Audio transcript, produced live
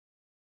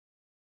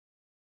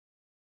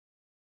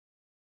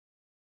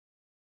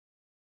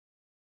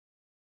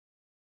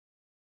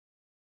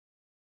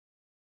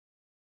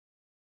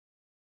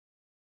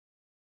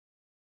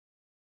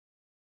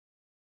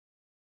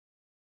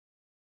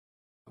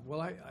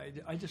Well,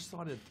 I just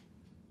thought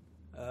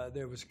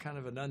there was kind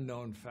of an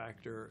unknown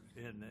factor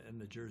in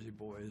the Jersey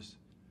Boys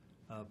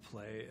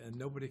play, and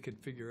nobody could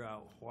figure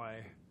out why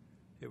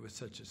it was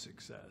such a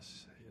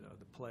success, you know,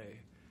 the play.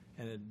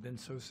 And it had been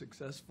so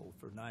successful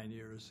for 9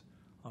 years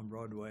on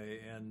Broadway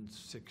and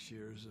 6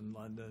 years in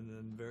London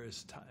and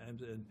various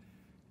times.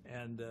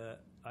 And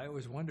I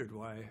always wondered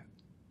why.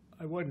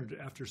 I wondered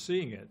after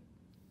seeing it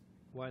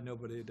why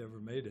nobody had ever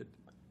made it.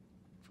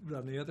 But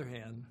on the other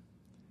hand,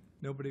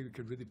 nobody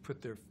could really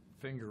put their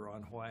finger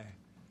on why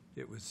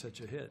it was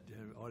such a hit. You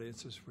know,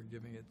 audiences were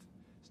giving it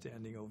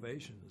standing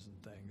ovations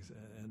and things,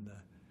 and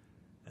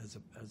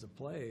as a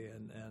play.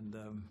 And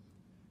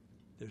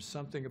there's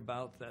something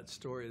about that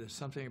story. There's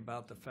something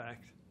about the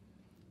fact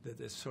that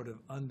this sort of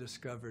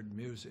undiscovered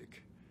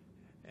music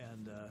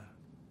and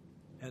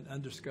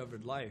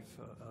undiscovered life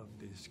of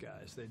these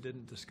guys. They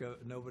didn't discover.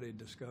 Nobody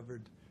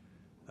discovered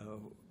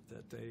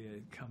that they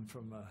had come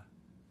from a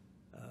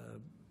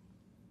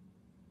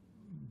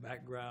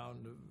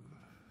background of,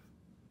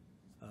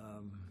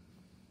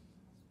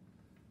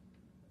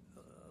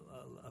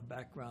 a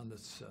background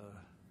that's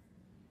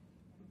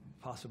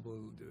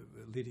possible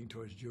leading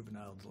towards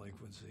juvenile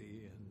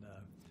delinquency,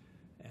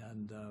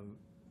 and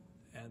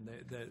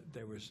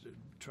they were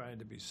trying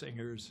to be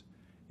singers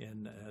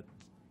at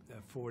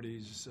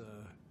 40s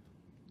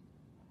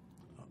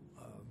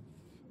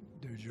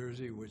New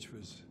Jersey, which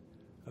was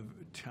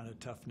kind of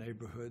tough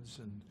neighborhoods,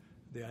 and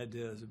the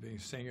ideas of being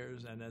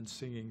singers and then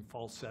singing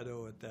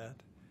falsetto at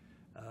that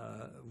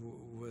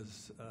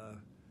was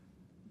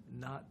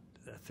not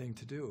a thing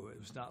to do. It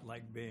was not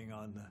like being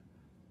on the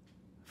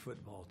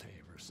football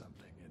team or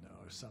something, you know,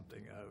 or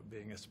something,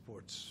 being a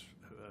sports,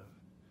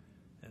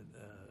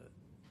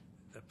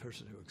 a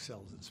person who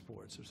excels in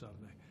sports or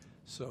something.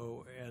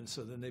 So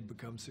then they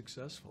become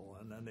successful,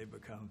 and then they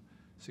become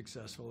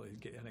successful,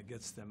 and it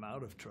gets them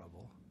out of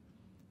trouble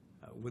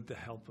with the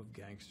help of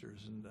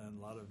gangsters and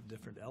a lot of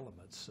different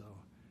elements. So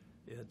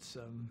it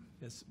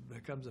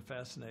becomes a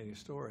fascinating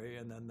story,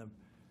 and then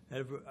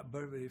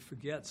everybody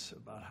forgets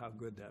about how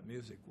good that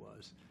music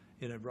was.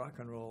 In a rock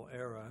and roll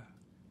era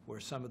where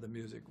some of the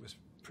music was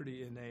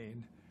pretty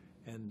inane,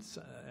 and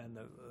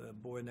the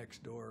boy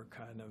next door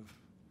kind of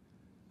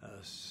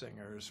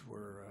singers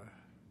were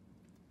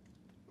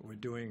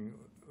doing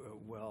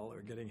well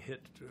or getting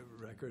hit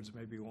records,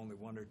 maybe only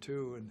one or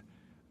two,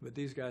 but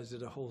these guys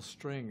did a whole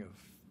string of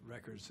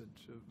records that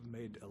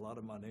made a lot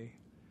of money,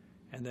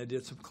 and they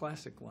did some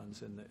classic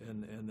ones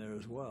in there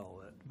as well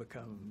that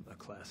become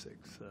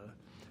classics,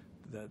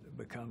 that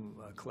become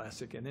a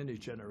classic in any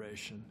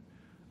generation.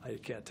 I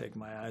can't take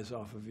my eyes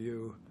off of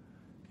you.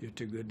 You're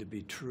too good to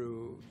be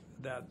true.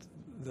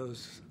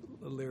 Those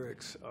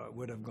lyrics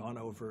would have gone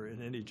over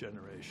in any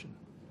generation,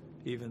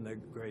 even the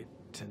great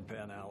Tin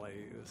Pan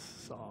Alley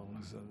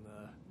songs and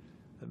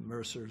the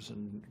Mercers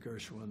and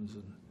Gershwins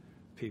and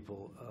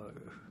people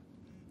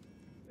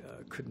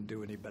couldn't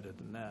do any better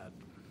than that.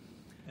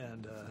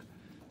 And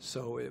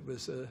so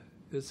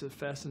it's a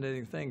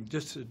fascinating thing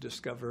just to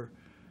discover.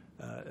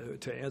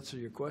 To answer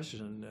your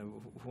question,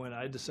 when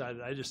I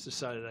just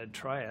decided I'd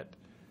try it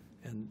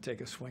and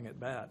take a swing at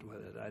bat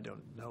with it. I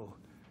don't know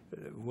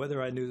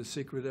whether I knew the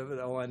secret of it.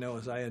 All I know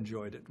is I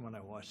enjoyed it when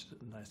I watched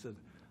it, and I said,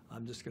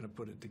 I'm just going to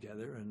put it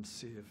together and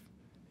see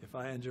if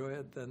I enjoy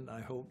it, then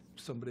I hope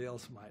somebody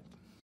else might.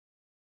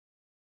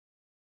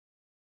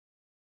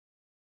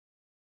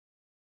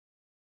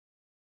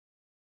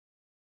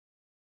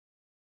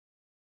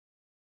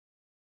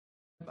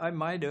 I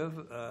might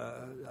have.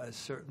 I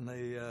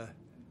certainly.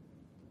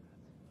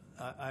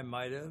 I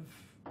might have,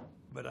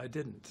 but I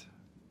didn't.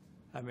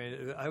 I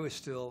mean, I was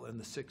still in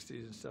the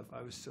 '60s and stuff.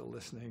 I was still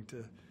listening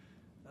to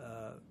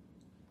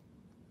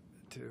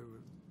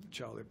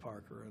Charlie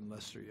Parker and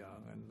Lester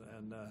Young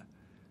and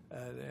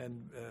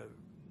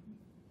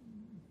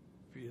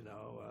you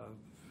know,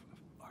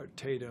 Art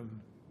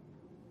Tatum,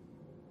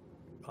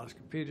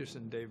 Oscar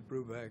Peterson, Dave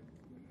Brubeck,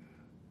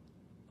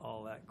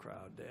 all that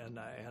crowd, and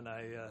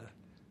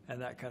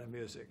that kind of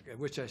music,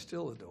 which I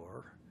still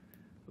adore,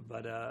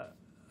 but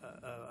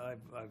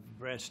I've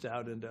branched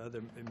out into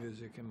other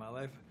music in my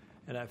life,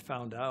 and I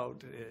found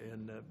out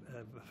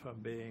from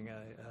being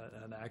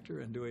an actor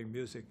and doing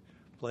music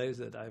plays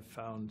that I've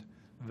found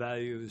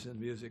values in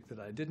music that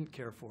I didn't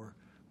care for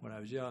when I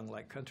was young,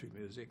 like country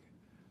music,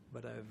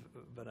 but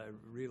I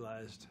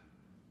realized,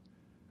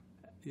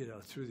 you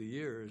know, through the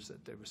years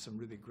that there were some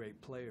really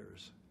great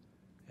players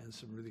and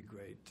some really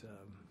great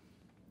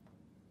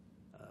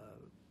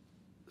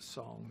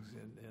songs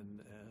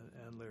and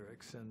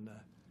lyrics in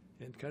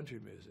country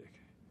music,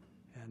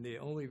 and the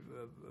only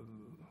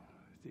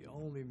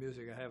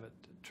music I haven't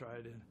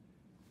tried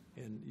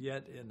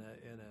yet in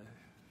a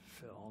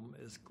film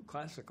is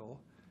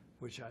classical,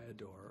 which I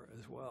adore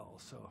as well.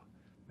 So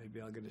maybe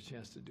I'll get a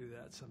chance to do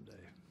that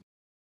someday.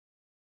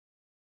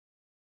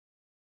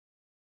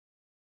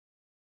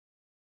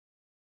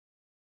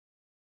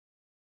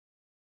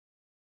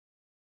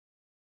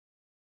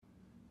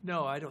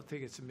 No, I don't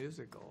think it's a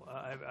musical.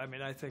 I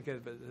mean, I think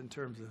of it in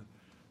terms of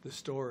the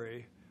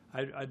story.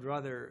 I'd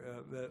rather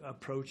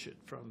approach it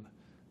from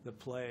the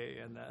play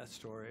and that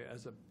story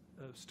as a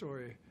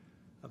story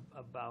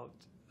about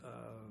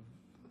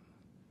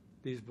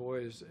these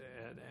boys,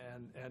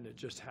 and it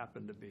just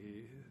happened to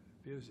be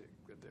music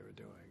that they were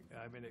doing.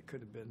 I mean, it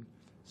could have been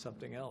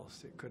something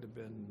else. It could have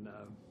been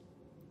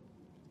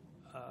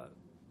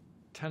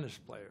tennis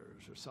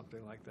players or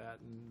something like that,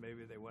 and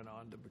maybe they went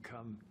on to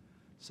become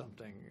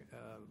something.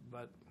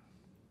 But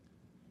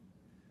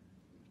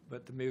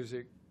the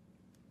music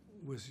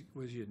was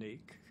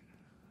unique,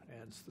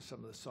 and some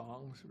of the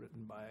songs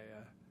written by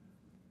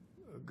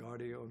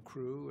Gardio and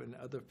crew and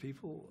other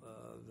people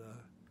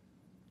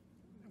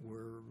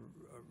were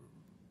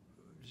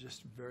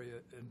just very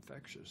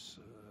infectious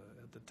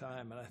at the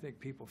time. And I think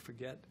people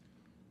forget,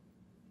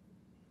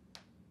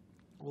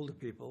 older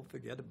people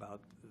forget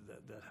about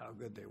that how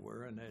good they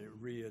were, and they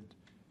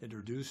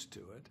reintroduced to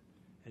it.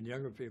 And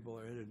younger people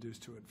are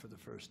introduced to it for the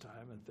first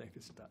time and think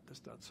it's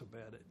not so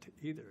bad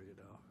either, you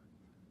know.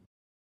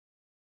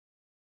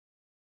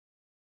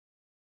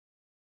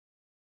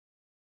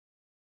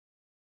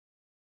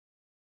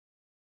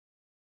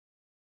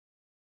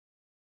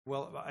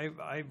 Well,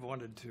 I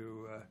wanted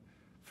to,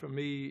 for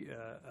me,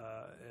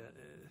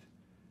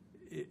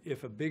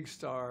 if a big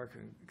star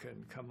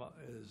can come up,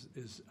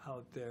 is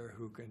out there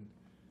who can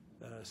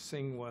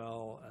sing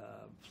well,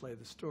 play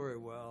the story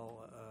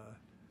well,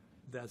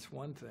 that's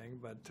one thing.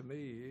 But to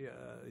me,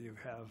 you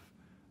have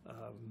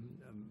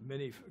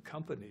many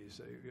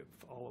companies,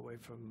 all the way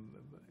from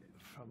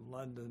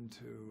London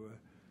to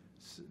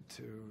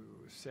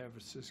San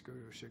Francisco,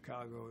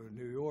 Chicago,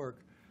 New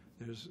York.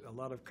 There's a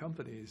lot of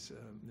companies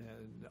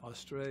in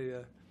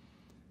Australia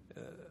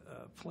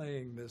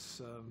playing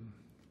this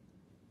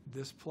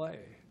play,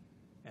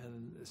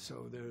 and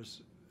so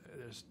there's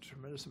a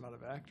tremendous amount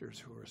of actors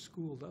who are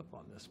schooled up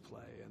on this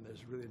play, and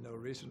there's really no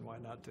reason why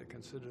not to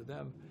consider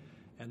them.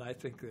 And I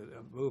think that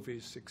a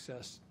movie's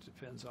success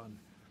depends on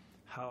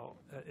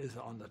is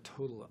on the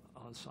total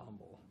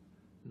ensemble,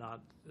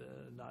 not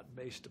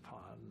based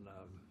upon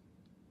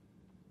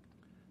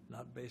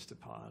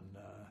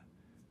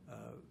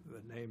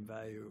the name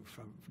value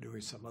from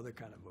doing some other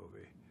kind of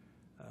movie.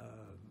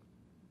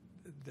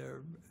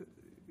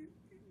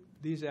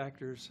 These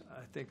actors,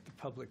 I think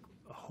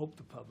I hope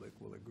the public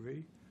will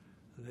agree,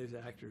 these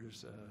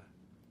actors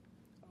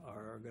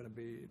are going to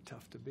be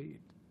tough to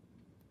beat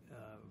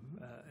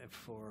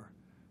for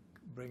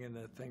bringing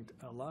the thing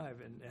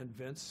alive. And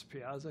Vince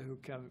Piazza, who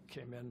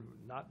came in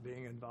not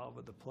being involved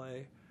with the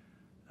play,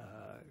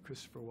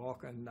 Christopher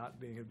Walken not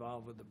being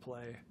involved with the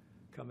play,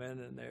 come in,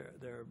 and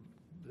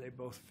they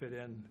both fit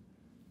in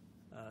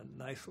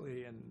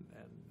nicely and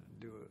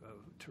do a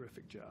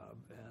terrific job.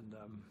 And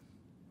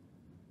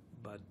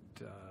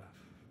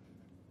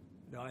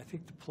no, I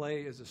think the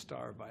play is a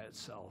star by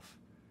itself,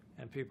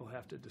 and people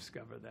have to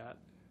discover that.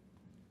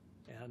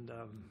 And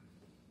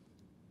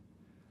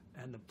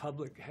the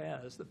public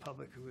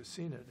who has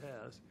seen it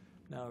has.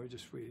 Now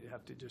we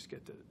have to just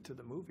get to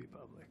the movie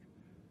public.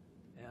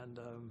 And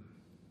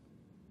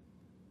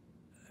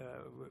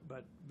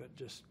but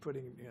just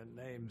putting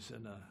names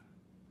in a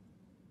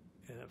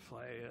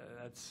play,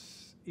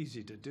 that's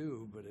easy to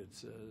do, but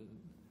it's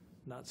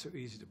not so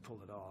easy to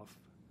pull it off.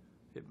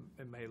 It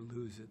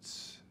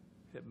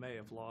may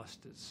have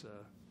lost its,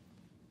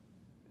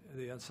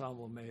 the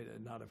ensemble may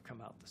not have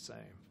come out the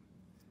same.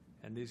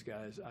 And these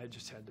guys, I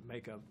just had to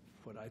make up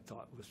what I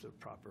thought was the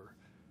proper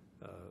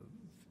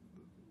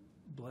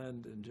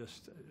blend, and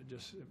just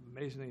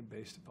amazingly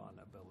based upon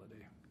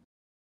ability.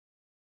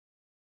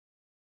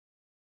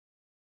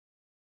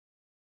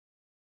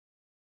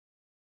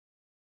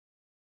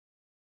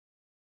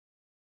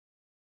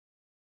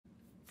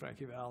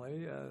 Frankie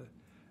Valli.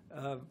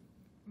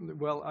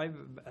 Well, I'd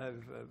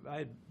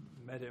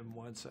met him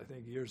once, I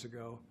think, years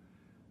ago,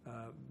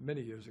 many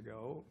years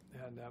ago,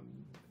 and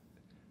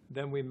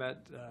then we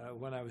met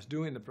when I was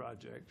doing the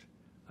project.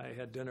 I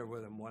had dinner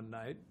with him one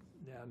night,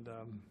 and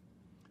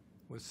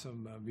with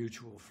some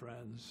mutual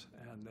friends,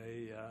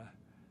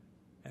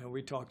 and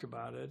we talked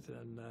about it,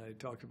 and he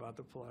talked about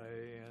the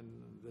play and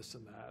this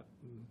and that,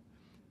 and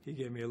he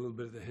gave me a little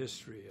bit of the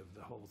history of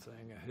the whole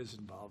thing, his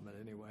involvement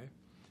anyway.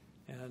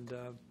 And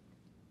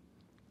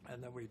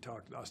then we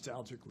talked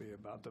nostalgically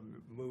about the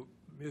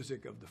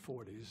music of the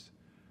 40s,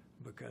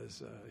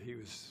 because he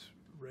was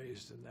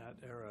raised in that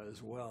era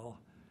as well,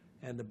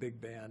 and the big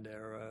band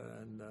era,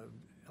 and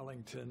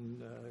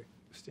Ellington,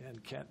 Stan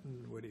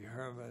Kenton, Woody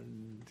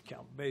Herman,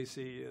 Count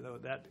Basie,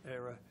 that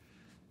era.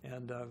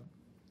 And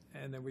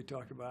then we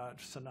talked about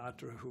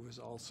Sinatra, who was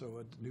also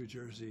a New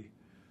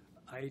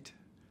Jerseyite,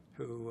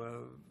 who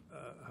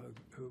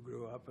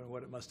grew up, and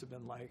what it must have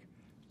been like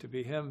to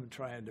be him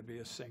trying to be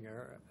a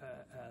singer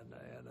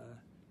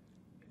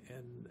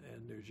in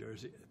New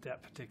Jersey at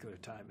that particular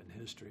time in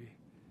history.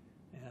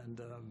 And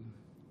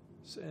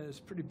so it's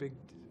pretty big.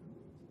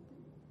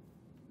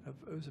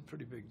 It was a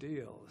pretty big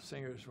deal.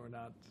 Singers were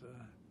not,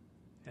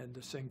 and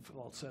to sing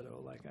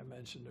falsetto, like I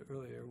mentioned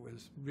earlier,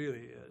 was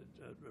really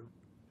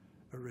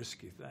a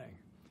risky thing.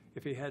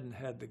 If he hadn't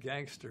had the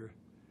gangster,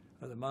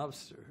 or the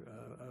mobster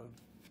of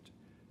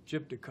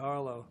Jim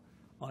DiCarlo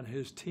on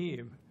his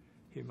team,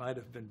 he might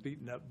have been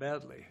beaten up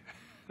badly.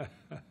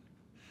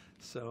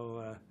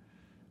 So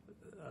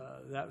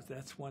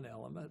that's one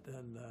element,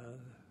 and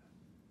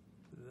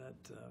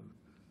that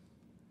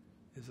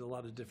is a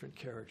lot of different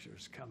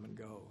characters come and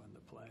go in the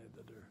play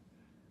that are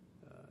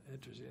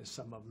interesting.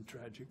 Some of them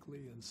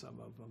tragically, and some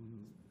of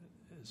them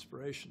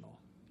inspirational.